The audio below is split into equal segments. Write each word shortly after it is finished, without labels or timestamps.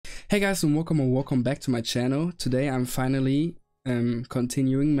Hey guys, and welcome back to my channel. Today I'm finally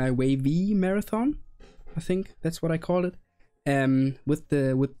continuing my WayV marathon. I think that's what I call it. With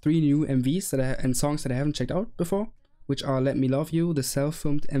 3 new MVs and songs that I haven't checked out before, which are Let Me Love You, the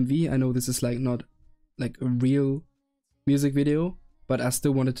self-filmed MV. I know this is like not like a real music video, but I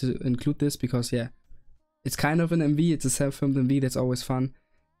still wanted to include this because yeah, it's kind of an MV. It's a self-filmed MV. That's always fun,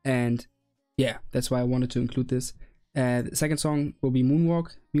 and yeah, that's why I wanted to include this. The second song will be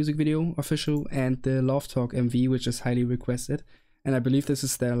Moonwalk music video official, and the Love Talk MV, which is highly requested, and I believe this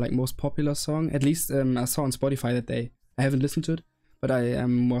is their like most popular song. At least I saw on Spotify that I haven't listened to it, but I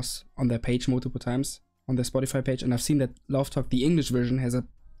was on their page multiple times on their Spotify page, and I've seen that Love Talk, the English version, has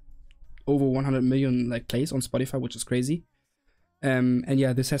over 100 million like plays on Spotify, which is crazy. And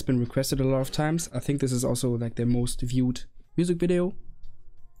yeah, this has been requested a lot of times. I think this is also like their most viewed music video.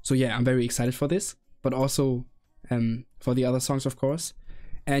 So yeah, I'm very excited for this, but also for the other songs, of course.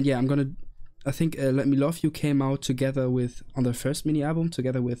 And yeah, I think Let Me Love You came out together with, on their first mini album,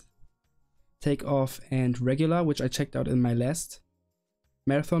 together with Take Off and Regular, which I checked out in my last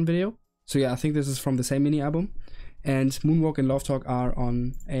marathon video. So yeah, I think this is from the same mini album. And Moonwalk and Love Talk are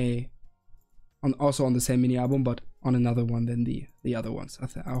also on the same mini album, but on another one than the other ones.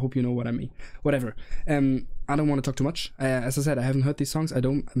 I hope you know what I mean. Whatever. I don't want to talk too much. As I said, I haven't heard these songs.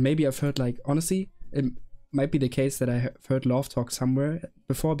 Maybe I've heard, like, honestly, it might be the case that I have heard Love Talk somewhere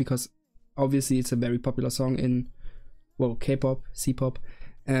before, because obviously it's a very popular song in, well, K-pop, C-pop,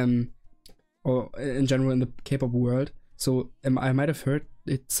 or in general in the K-pop world. So I might have heard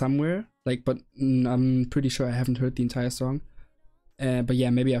it somewhere, like, but I'm pretty sure I haven't heard the entire song. But yeah,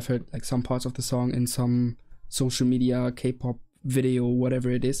 maybe I've heard like some parts of the song in some social media, K-pop video, whatever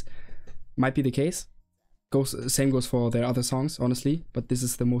it is. Might be the case. Same goes for their other songs, honestly, but this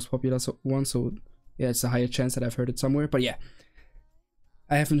is the most popular one, so yeah, it's a higher chance that I've heard it somewhere. But yeah,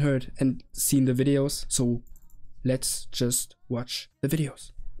 I haven't heard and seen the videos, so let's just watch the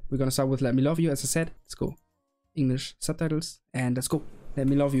videos. We're gonna start with Let Me Love You, as I said. Let's go. English subtitles, and let's go. Let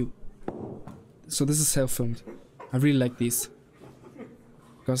Me Love You. So this is self-filmed. I really like these,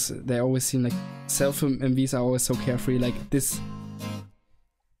 because they always seem like self-filmed MVs are always so carefree, like this.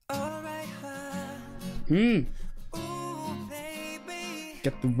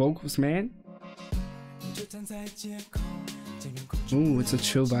 Get the vocals, man. Ooh, it's a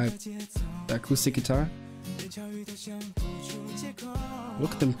chill vibe. The acoustic guitar.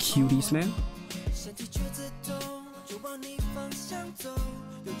 Look at them cuties, man.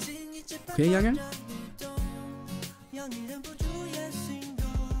 Okay, youngin.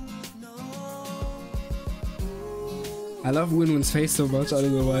 I love Winwin's face so much, I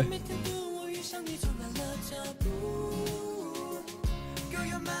don't know why.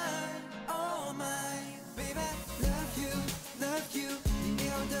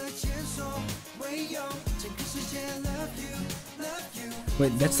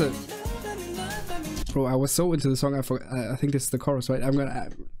 Wait, that's a... Bro, I was so into the song, I forgot. I think this is the chorus, right? I'm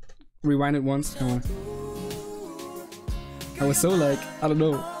gonna rewind it once. I was so like, I don't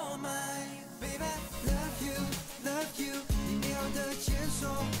know.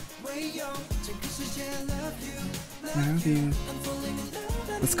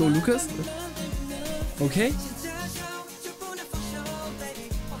 Let's go, Lucas. Okay.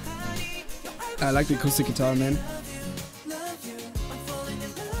 I like the acoustic guitar, man.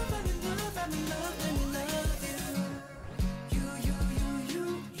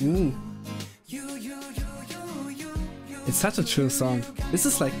 Ooh. It's such a chill song. This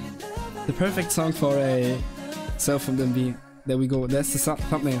is like the perfect song for a self-filmed MV. There we go. That's the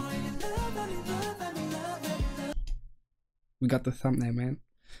thumbnail. We got the thumbnail, man.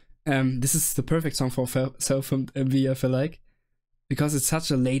 This is the perfect song for self-filmed MV, I feel like, because it's such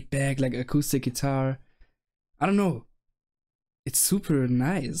a laid-back, like, acoustic guitar. I don't know. It's super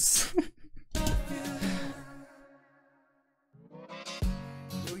nice.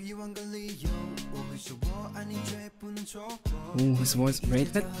 Oh, his voice,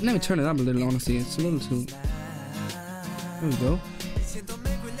 right? Let me turn it up a little, honestly. It's a little too... There we go.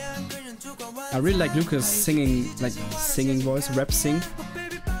 I really like Lucas singing, like, singing voice, rap sing.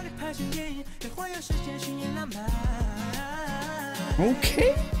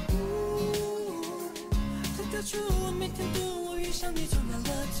 Okay.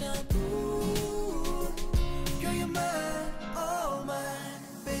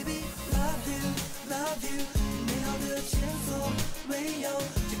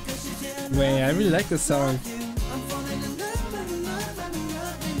 Wait, I really like this song.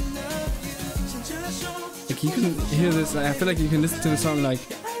 Like, you can hear this, I feel like you can listen to the song like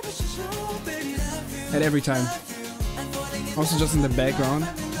at every time. Also just in the background.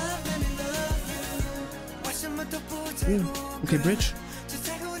 Ooh. Okay, bridge.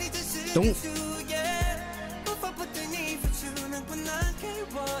 Don't.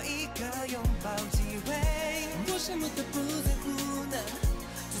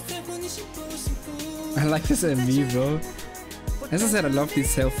 I like this MV, bro. As I said, I love these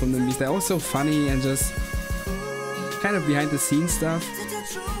self-filmed MVs. They're all so funny and just kind of behind the scenes stuff.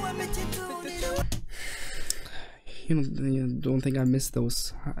 You don't think I missed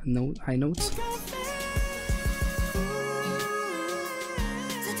those high notes?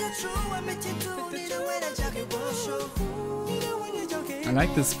 I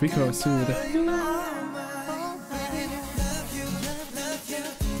like this pre-chorus too.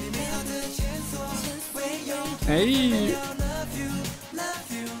 Hey!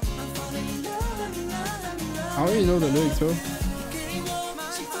 I already know the lyrics, bro.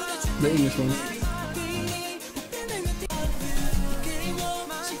 The English one.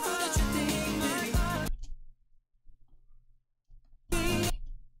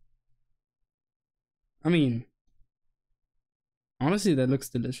 I mean, honestly, that looks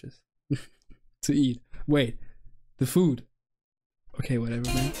delicious to eat. Wait, the food. Okay, whatever,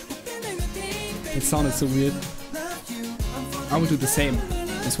 man. It sounded so weird. I would do the same,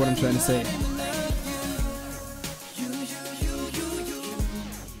 is what I'm trying to say.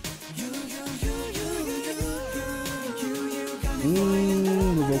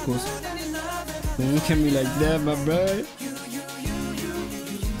 Ooh, the vocals. Don't look at me like that, my bro.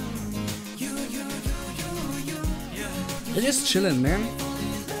 They're just chilling, man.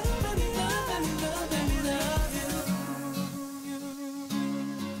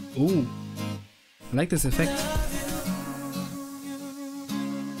 Ooh, I like this effect.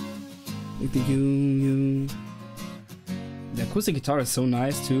 Like the The acoustic guitar is so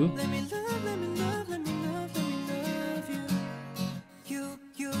nice too.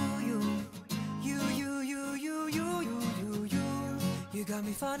 You got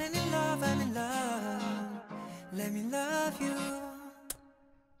me falling in love, I'm in love. Let me love you.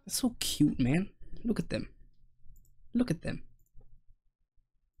 That's so cute, man. Look at them. Look at them.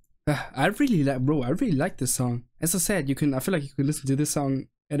 I really like, bro. I really like this song. As I said, I feel like you can listen to this song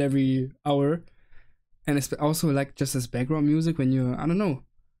at every hour, and it's also like just as background music when you're, I don't know,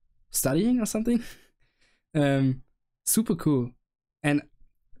 studying or something. Super cool. And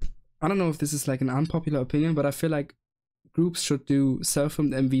I don't know if this is like an unpopular opinion, but I feel like groups should do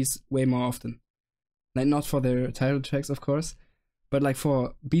self-filmed MVs way more often. Like not for their title tracks, of course, but like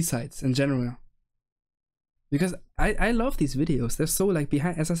for B-sides in general. Because I love these videos. They're so like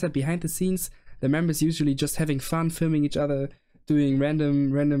behind, as I said, behind the scenes. The members usually just having fun, filming each other, doing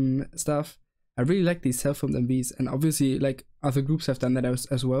random stuff. I really like these self-filmed MVs, and obviously like other groups have done that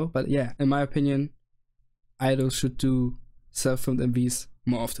as well. But yeah, in my opinion, idols should do self-filmed MVs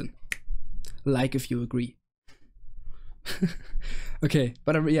more often. Like if you agree. Okay,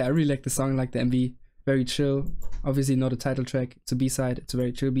 but yeah, I really like the song, like the MV. Very chill. Obviously not a title track. It's a B-side. It's a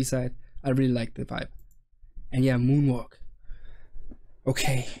very chill B-side. I really like the vibe. And yeah, Moonwalk.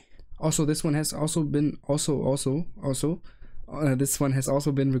 Okay. Also, this one has also been this one has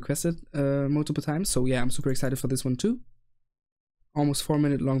also been requested multiple times. So yeah, I'm super excited for this one too. Almost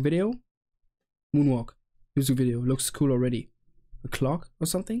 4-minute long video. Moonwalk music video looks cool already. A clock or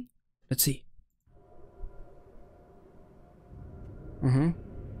something? Let's see.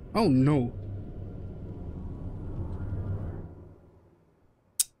 Oh no.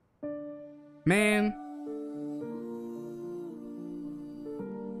 Man.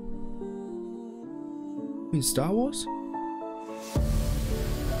 In Star Wars?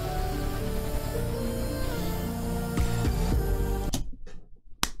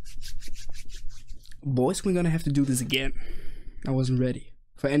 Boys, we're gonna have to do this again. I wasn't ready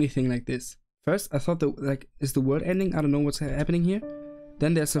for anything like this. First, I thought that, like, is the world ending? I don't know what's happening here.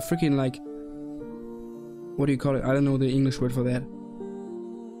 Then there's a freaking, like, what do you call it? I don't know the English word for that.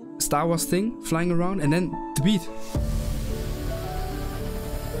 Star Wars thing flying around, and then the beat.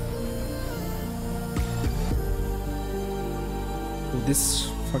 Oh, this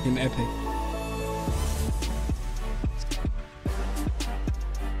is fucking epic.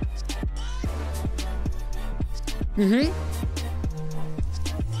 Mm-hmm.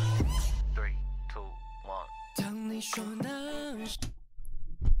 3, 2, 1.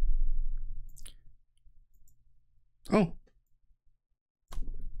 Oh.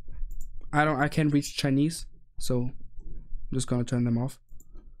 I can't reach Chinese, so I'm just gonna turn them off.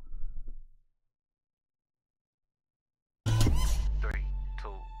 3, 2,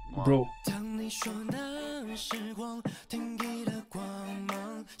 1. Bro.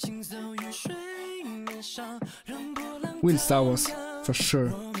 Win Star Wars, for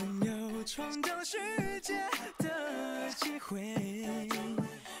sure.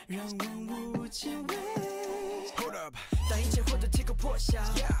 Hold up， 当一切获得结果破晓，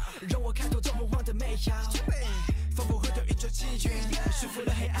让我开拓这梦幻的美好。仿佛喝掉一桌气源，束缚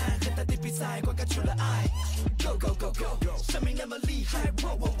了黑暗，和大地比赛，灌溉出了爱。Go go go go， 生命那么厉害，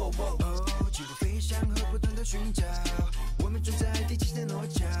喔喔喔喔。哦，疾步飞翔和不断的寻找，我们正在第七的落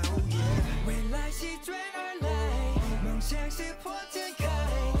脚。未来席卷而来，梦想是破天开，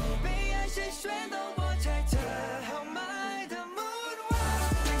被爱谁选到我踩着豪迈的 Moonwalk，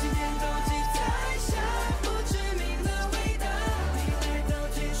 当今天都记在下不知名的伟大，你来到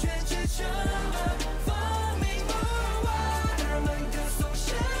天选之中。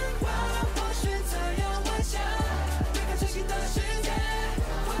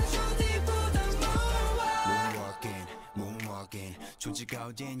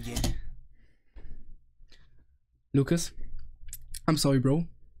Lucas, I'm sorry, bro.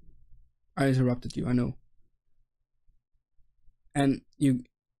 I interrupted you, I know. And it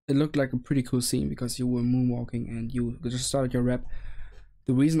looked like a pretty cool scene because you were moonwalking and you just started your rap.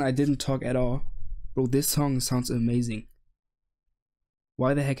 The reason I didn't talk at all, bro, this song sounds amazing.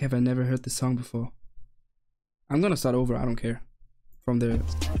 Why the heck have I never heard this song before? I'm gonna start over, I don't care. From the...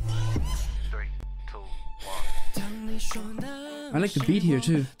 3, 2, 1. I like the beat here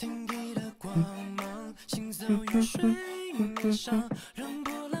too.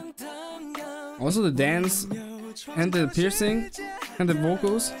 Also the dance and the piercing and the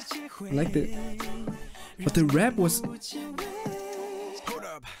vocals, I liked it. But the rap was...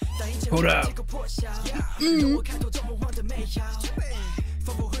 Hold up.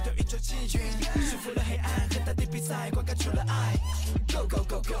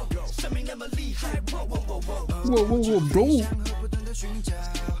 Whoa, whoa, whoa, bro.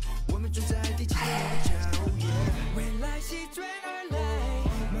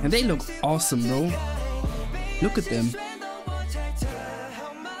 And they look awesome, bro. Look at them.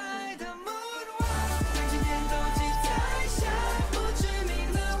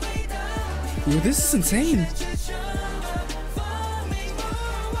 Yo, this is insane.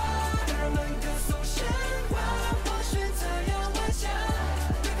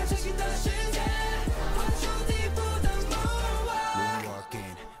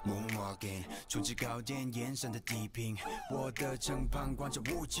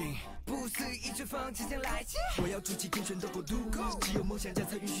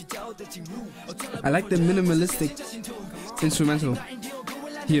 I like the minimalistic instrumental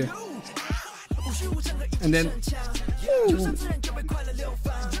here. And then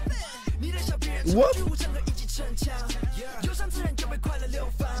what?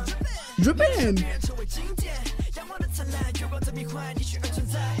 Japan.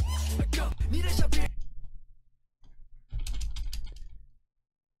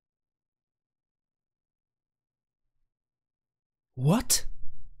 What?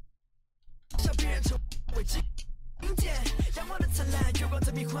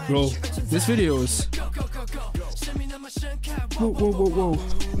 Bro, this video is... Whoa, whoa, whoa, whoa.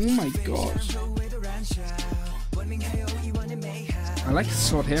 Oh my gosh. I like his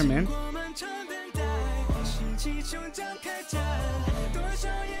short hair, man.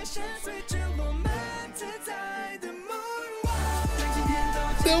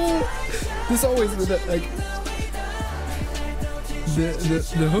 No! This always with that, like...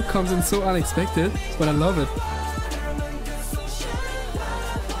 The hook comes in so unexpected, but I love it.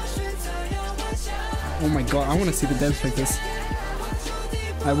 Oh my god, I want to see the dance like this.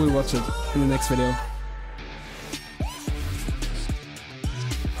 I will watch it in the next video.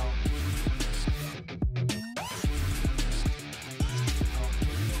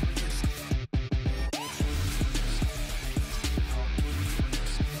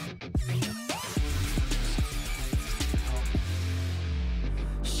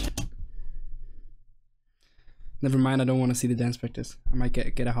 Never mind, I don't want to see the dance practice. I might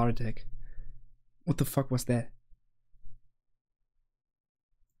get a heart attack. What the fuck was that?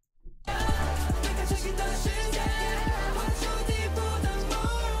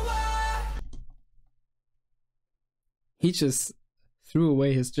 He just threw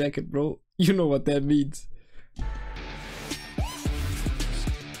away his jacket, bro. You know what that means.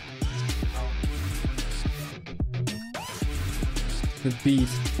 The beat.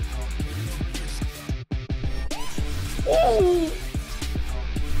 Oh!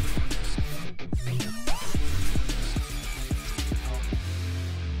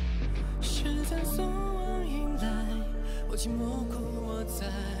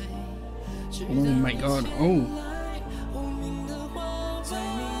 Oh my god, oh.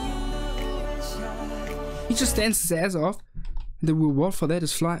 He just dances his ass off. The reward for that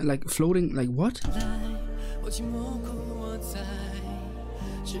is floating, like what? 我寂寞哭我在，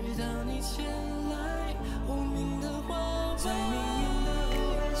直到你前来，无名的花在明艳的湖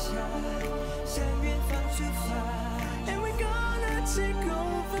岸下，向远方出发 And we're gonna take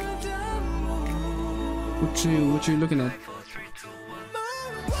over the moon. What you looking at?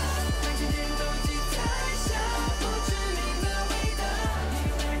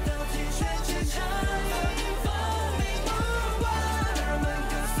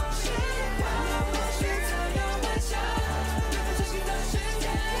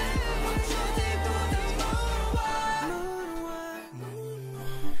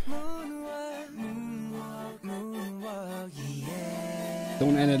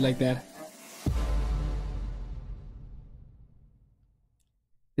 Don't end it like that.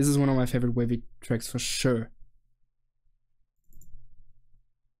 This is one of my favorite WayV tracks for sure.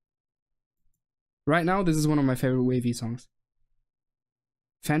 Right now, this is one of my favorite WayV songs.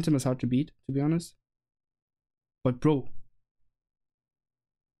 Phantom is hard to beat, to be honest. But bro,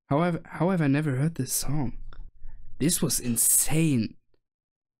 how have I never heard this song? This was insane.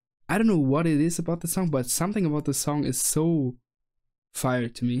 I don't know what it is about the song, but something about the song is so fire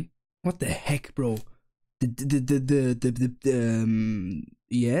to me. What the heck, bro?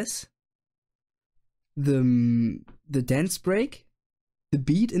 Yes. The dance break, the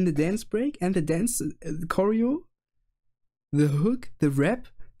beat in the dance break, and the dance choreo, the hook, the rap,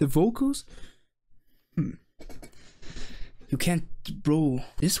 the vocals. You can't, bro.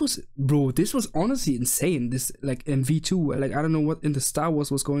 This was honestly insane. This, like, in V2, like, I don't know what in the Star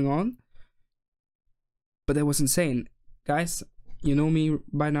Wars was going on, but that was insane, guys. You know me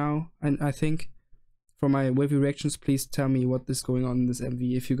by now, and I think from my WayV reactions, please tell me what is going on in this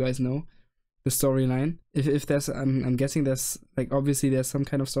MV if you guys know the storyline. If there's, I'm guessing there's, like, obviously there's some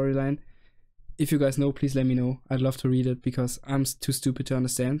kind of storyline. If you guys know, please let me know. I'd love to read it because I'm too stupid to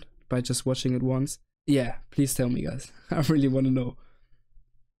understand by just watching it once. Yeah, please tell me, guys. I really want to know.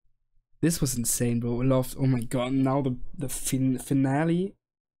 This was insane, bro. I loved. Oh my god! Now the finale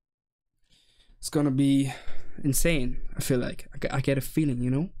is gonna be insane. I feel like I get a feeling,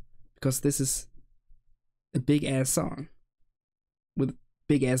 you know, because this is a big ass song with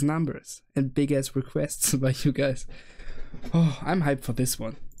big ass numbers and big ass requests by you guys. Oh, I'm hyped for this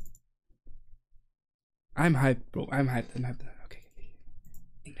one. I'm hyped, bro. I'm hyped. Okay.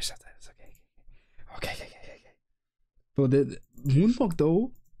 English subtitles. Okay. Bro, the Moonwalk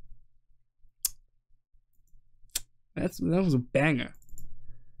though, that was a banger.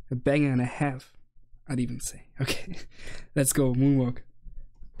 A banger and a half, I'd even say. Okay, let's go, Moonwalk.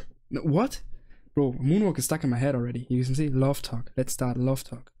 No, what? Bro, Moonwalk is stuck in my head already. You can see Love Talk. Let's start Love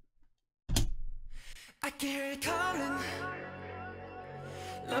Talk. I can hear it calling,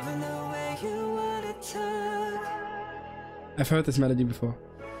 loving the way you wanna talk. I've heard this melody before.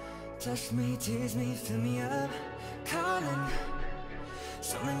 Touch me, tease me, fill me up, calling,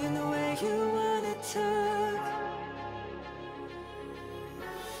 something in the way you wanna talk.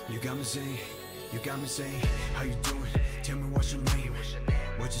 You got me saying, how you doing? Tell me what's your name,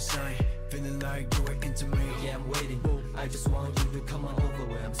 what's your sign? Feeling like you were into me. Yeah, I'm waiting, boo. I just want you to come on over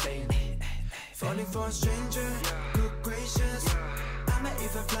where I'm staying. Falling for a stranger, good gracious. I might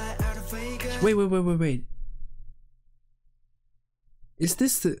even fly out of Vegas. Wait. Is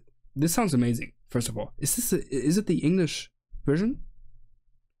this the? This sounds amazing. First of all, is it the English version?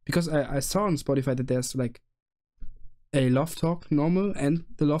 Because I saw on Spotify that there's like a Love Talk normal and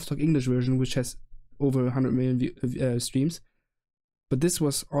the Love Talk English version, which has over 100 million streams. But this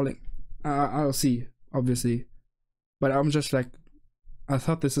was all in. I'll see, obviously. But I'm just like, I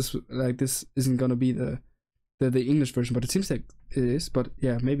thought this isn't gonna be the English version, but it seems like it is. But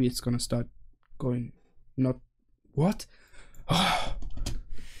yeah, maybe it's gonna start going. Not what? Oh.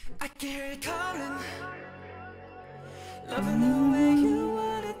 I can hear it calling, loving the way you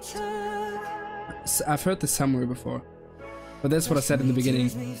wanna talk. I've heard this somewhere before, but that's what I said in the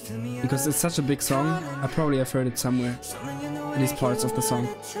beginning. Because it's such a big song, I probably have heard it somewhere in these parts of the song.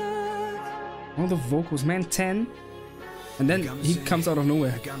 All the vocals, man, 10, and then he comes out of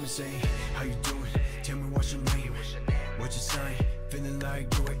nowhere.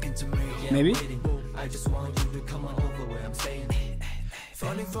 Maybe. I just want you to come on over where I'm staying.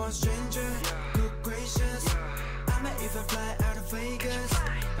 Falling for a stranger, good gracious. I might even fly out of Vegas.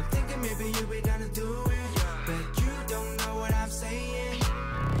 I'm thinking maybe you'll be down to do it, but you don't know what I'm saying.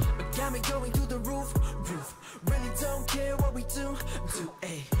 But got me going through the roof. Really don't care what we do.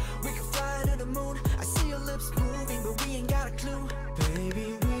 Ay, we can fly to the moon. I see your lips moving, but we ain't got a clue.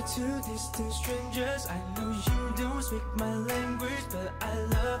 Baby, we're two distant strangers. I know you don't speak my language, but I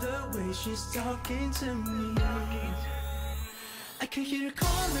love the way she's talking to me. I can hear you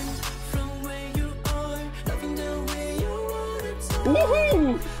calling from where you are.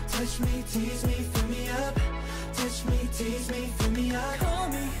 Woohoo! Touch me, tease me, fill me up. Touch me, tease me, fill me up. Call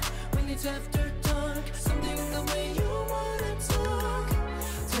me when it's after dark. Something the way you wanna talk.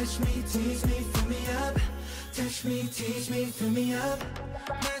 Touch me, tease me, fill me up. Touch me, tease me, fill me up.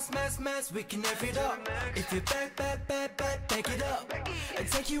 Mess, we can F it up. If you're back it up. And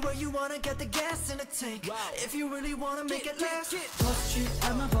take you where you wanna, get the gas in the tank. If you really wanna make it last. Plus cheat,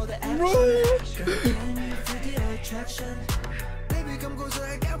 I'm about the action. Girl, can you feel the attraction? Baby, come closer,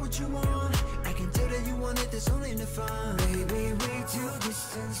 I got what you want. I can tell that you want it, there's only the fun. Baby, we two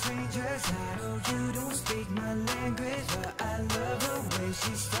distant strangers. I know you don't speak my language, but I love the way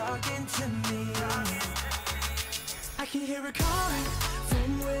she's talking to me. I can hear her calling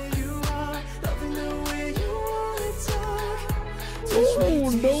from where you are, loving the way you wanna talk. Touch me,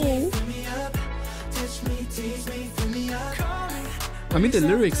 tease me, fill me up. Touch me, tease me, fill me up. I mean, the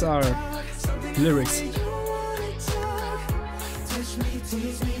lyrics are lyrics. Touch me,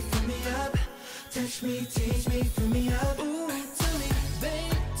 tease me, fill me up. Touch me, tease me, fill me up. Ooh, tell me,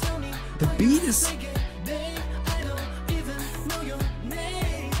 babe, tell me. The beat is. Babe, I don't even know your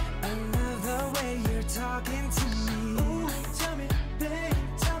name. I love the way you're talking to me. Ooh, tell me, babe,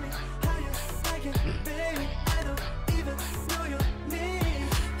 tell me how you like it. Babe, I don't even know your name.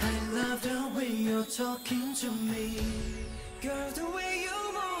 I love the way you're talking to me. Girl, the way you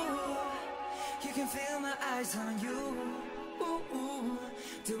move, you can feel my eyes on you. Ooh, ooh,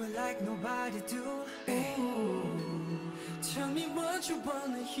 do it like nobody do. Ooh, tell me what you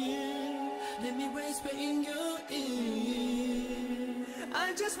wanna hear. Let me whisper in your ear.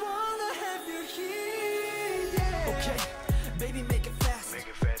 I just wanna have you here. Yeah. Okay, baby, make it fast. Make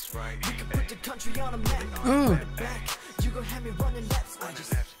it fast, right? We can put the country on a map. Oh. Back, you gon' have me running laps. I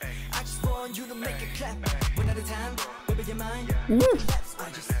just want you to make it clap. One at a time, baby, you're mine. Woo. Laps,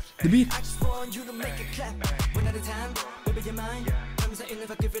 The beat. I just want you to make it clap. One at a time, baby, you're mine. I'm saying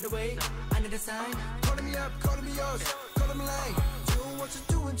if I give it away, I need a sign. Calling me up, calling me yours, calling me like. Doing what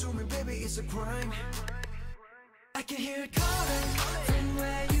you're doing to me, baby, it's a crime. I can hear it calling from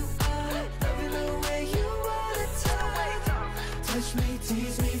where you are, loving the way you wanna talk. Touch me,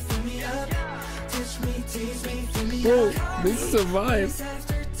 tease me, fill me up. Touch me, tease me, fill me Bro, up. this is a vibe.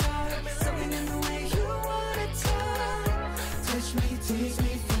 After dark, something in the way you wanna talk. Touch me, tease me,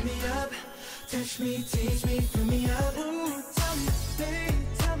 fill me up. Touch me, tease me, fill me up. Ooh, tell me, babe,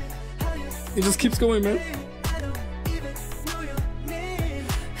 tell me how you. It just keeps going, man. I don't even know your name.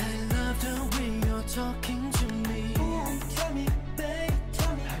 I love the way you're talking to me. Ooh, tell me, babe,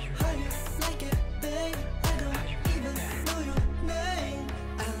 tell me how you like it, babe. I don't even know your name.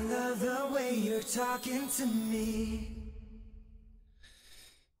 I love the way you're talking to me.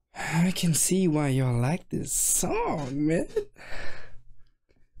 I can see why y'all like this song, man.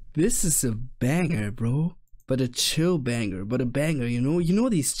 This is a banger, bro. But a chill banger. But a banger, you know? You know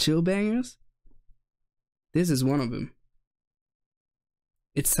these chill bangers? This is one of them.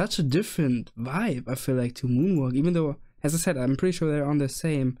 It's such a different vibe, I feel like, to Moonwalk. Even though, as I said, I'm pretty sure they're on the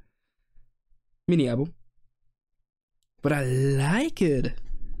same mini album. But I like it.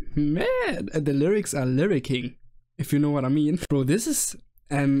 Man, and the lyrics are lyricking, if you know what I mean. Bro, this is...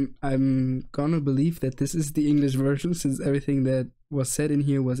 I'm gonna believe that this is the English version, since everything that was said in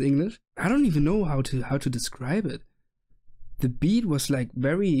here was English. I don't even know how to describe it. The beat was like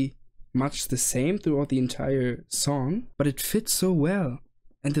very much the same throughout the entire song, but it fits so well.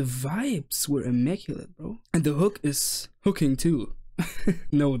 And the vibes were immaculate, bro. And the hook is hooking too.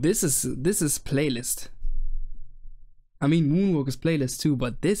 No, this is playlist. I mean, Moonwalk is playlist too,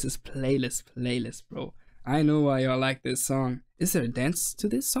 but this is playlist, bro. I know why y'all like this song. Is there a dance to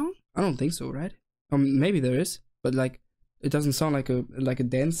this song? I don't think so, right? Maybe there is, but like, it doesn't sound like a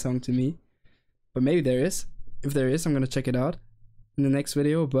dance song to me. But maybe there is. If there is, I'm gonna check it out in the next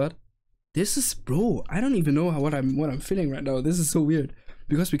video. But this is, bro, I don't even know what I'm feeling right now. This is so weird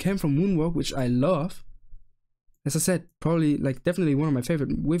because we came from Moonwalk, which I love. As I said, probably like definitely one of my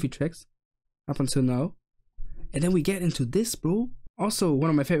favorite WayV tracks up until now. And then we get into this, bro. Also one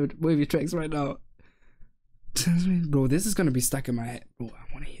of my favorite WayV tracks right now. Bro, this is gonna be stuck in my head. Bro,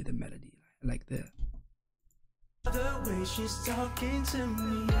 I wanna hear the melody like that. The way she's talking to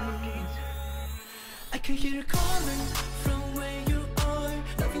me, I can hear her calling from where you are,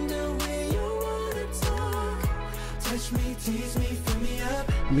 loving the way you wanna talk. Touch me, tease me, fill me up.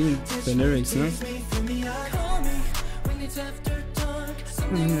 I mean, the lyrics, no? Fill me up. Call me when it's after dark.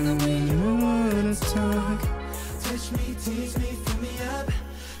 Something in the way you wanna talk. Touch me, tease me, fill me up.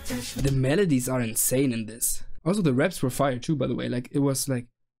 The melodies are insane in this. Also, the raps were fire too, by the way. Like, it was like,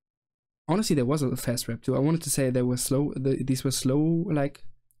 honestly, there was a fast rap too. I wanted to say there was slow. These were slow like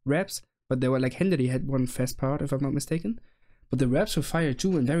raps, but they were like Henry had one fast part, if I'm not mistaken. but the raps were fire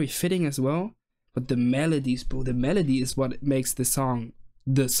too and very fitting as well. But the melodies, bro, the melody is what makes the song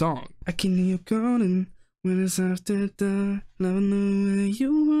the song. I can hear you calling when it's after dark, loving the way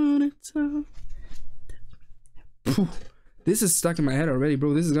you want it to. This is stuck in my head already,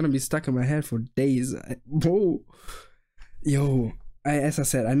 bro. This is gonna be stuck in my head for days. Whoa. Yo, as I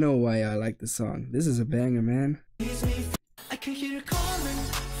said, I know why I like this song. This is a banger, man. I can hear you calling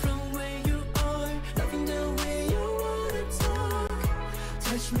from where you are, loving the way you wanna talk.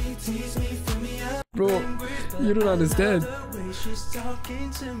 Touch me, tease me, fill me up. Bro, you don't understand.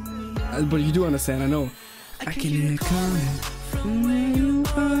 But you do understand, I know. I can hear you calling from where you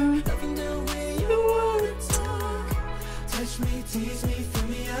are, loving the way you wanna talk. Touch me, tease me, fill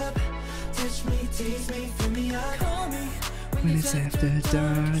me up. Touch me, tease me, fill me up. Call me when it's after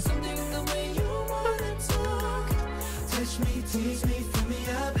dark. something the way you wanna talk. Touch me, tease me, fill me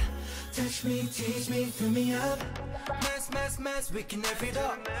up. Touch me, tease me, fill me up. Mess, we can F it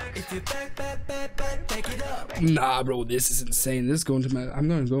up. If you back it up. Nah, bro, this is insane. This is going to my. I'm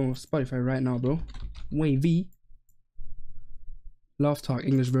gonna go on Spotify right now, bro. WayV. Love Talk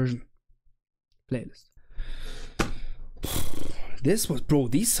English version playlist. This was, bro.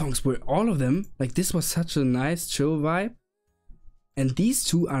 These songs were all of them. Like, this was such a nice chill vibe, and these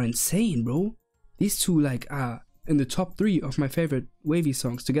two are insane, bro. These two like are in the top 3 of my favorite WayV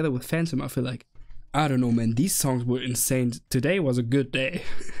songs, together with Phantom. I feel like, I don't know, man. These songs were insane. Today was a good day.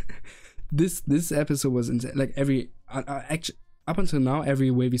 This episode was insane. Like actually, up until now, every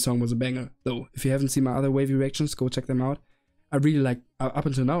WayV song was a banger. Though, if you haven't seen my other WayV reactions, go check them out. I really like. Up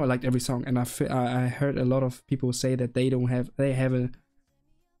until now, I liked every song, and I heard a lot of people say that they have a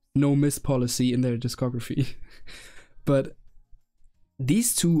no miss policy in their discography. But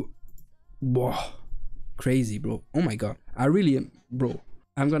these two, whoa, crazy, bro. Oh my god, I really am, bro.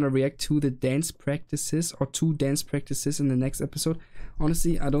 I'm gonna react to the dance practices, or 2 dance practices in the next episode.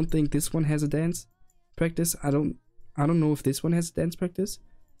 Honestly, I don't think this one has a dance practice. I don't know if this one has a dance practice.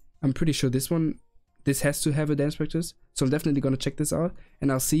 I'm pretty sure this has to have a dance practice. So I'm definitely gonna check this out,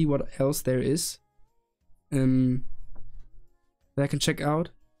 and I'll see what else there is that I can check out.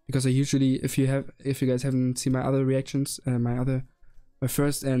 Because I usually, if you guys haven't seen my other reactions, my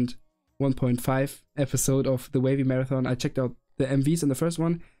first and 1.5 episode of the WayV marathon, I checked out the MVs in the first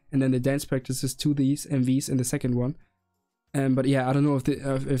one, and then the dance practices to these MVs in the second one. But yeah, I don't know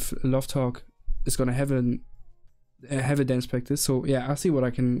if Love Talk is gonna have a dance practice. So yeah, I'll see what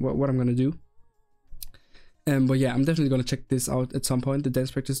I'm gonna do. But yeah, I'm definitely gonna check this out at some point, the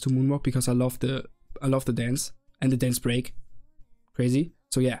dance practice to Moonwalk, because I love the dance and the dance break. Crazy.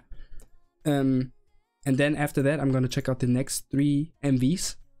 So yeah. And then after that, I'm gonna check out the next 3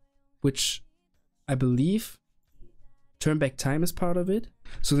 MVs, which I believe Turn Back Time is part of it.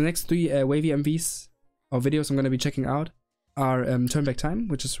 So the next 3 WayV MVs or videos I'm gonna be checking out are Turn Back Time,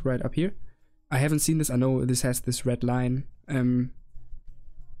 which is right up here. I haven't seen this. I know this has this red line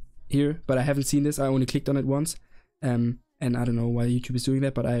here, but I haven't seen this. I only clicked on it once, and I don't know why YouTube is doing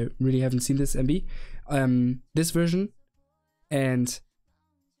that, but I really haven't seen this MV. This version and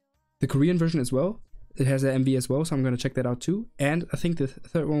the Korean version as well. It has an MV as well, so I'm gonna check that out too. And I think the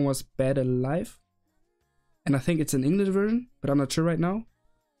third one was Bad Alive, and I think it's an English version, but I'm not sure right now.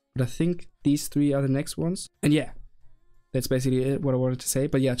 But I think these 3 are the next ones. And yeah, that's basically it, what I wanted to say.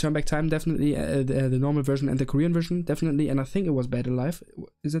 But yeah, Turn Back Time, definitely, the normal version, and the Korean version, definitely. And I think it was Bad Alive.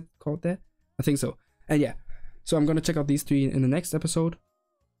 Is it called that? I think so. And yeah, so I'm gonna check out these 3 in the next episode,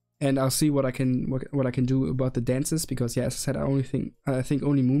 and I'll see what I can do about the dances, because yeah, as I said, I think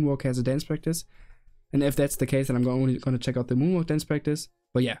only Moonwalk has a dance practice. And if that's the case, then I'm only gonna check out the Moonwalk dance practice.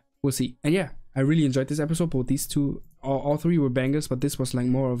 But yeah, we'll see. And yeah, I really enjoyed this episode. Both these 2, all 3 were bangers, but this was like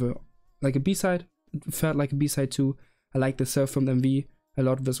more of a B-side. It felt like a B-side too. I liked the surf from the MV. A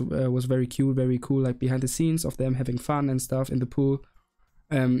lot of this was very cute, very cool, like behind the scenes of them having fun and stuff in the pool.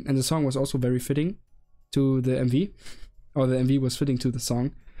 And the song was also very fitting to the MV, or the MV was fitting to the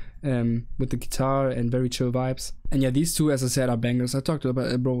song, with the guitar and very chill vibes. And yeah, these 2, as I said, are bangers. I talked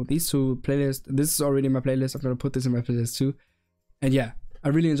about it, bro. These 2 playlists. This is already in my playlist. I'm gonna put this in my playlist too. And yeah, I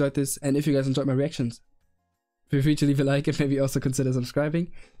really enjoyed this. And if you guys enjoyed my reactions, feel free to leave a like and maybe also consider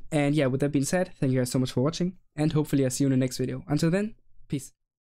subscribing. And yeah, with that being said, thank you guys so much for watching, and hopefully I'll see you in the next video. Until then, peace.